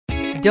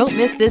Don't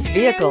miss this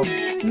vehicle.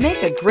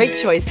 Make a great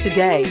choice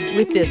today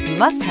with this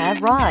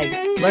must-have ride.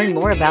 Learn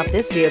more about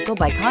this vehicle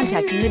by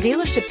contacting the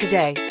dealership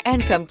today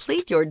and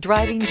complete your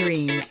driving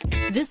dreams.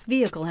 This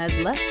vehicle has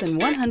less than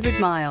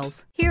 100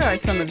 miles. Here are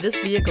some of this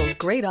vehicle's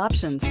great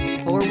options: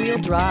 four-wheel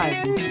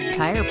drive,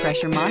 tire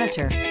pressure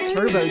monitor,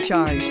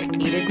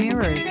 turbocharged, heated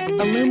mirrors,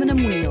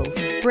 aluminum wheels,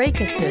 brake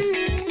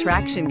assist,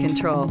 traction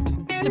control,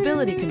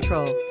 stability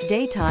control,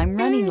 daytime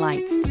running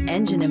lights,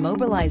 engine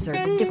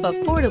immobilizer. If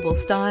affordable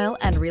style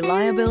and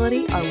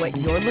reliability are what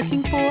you're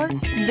looking for,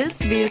 this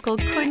vehicle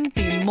couldn't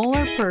be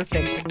more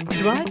perfect.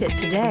 Drive it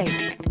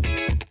today.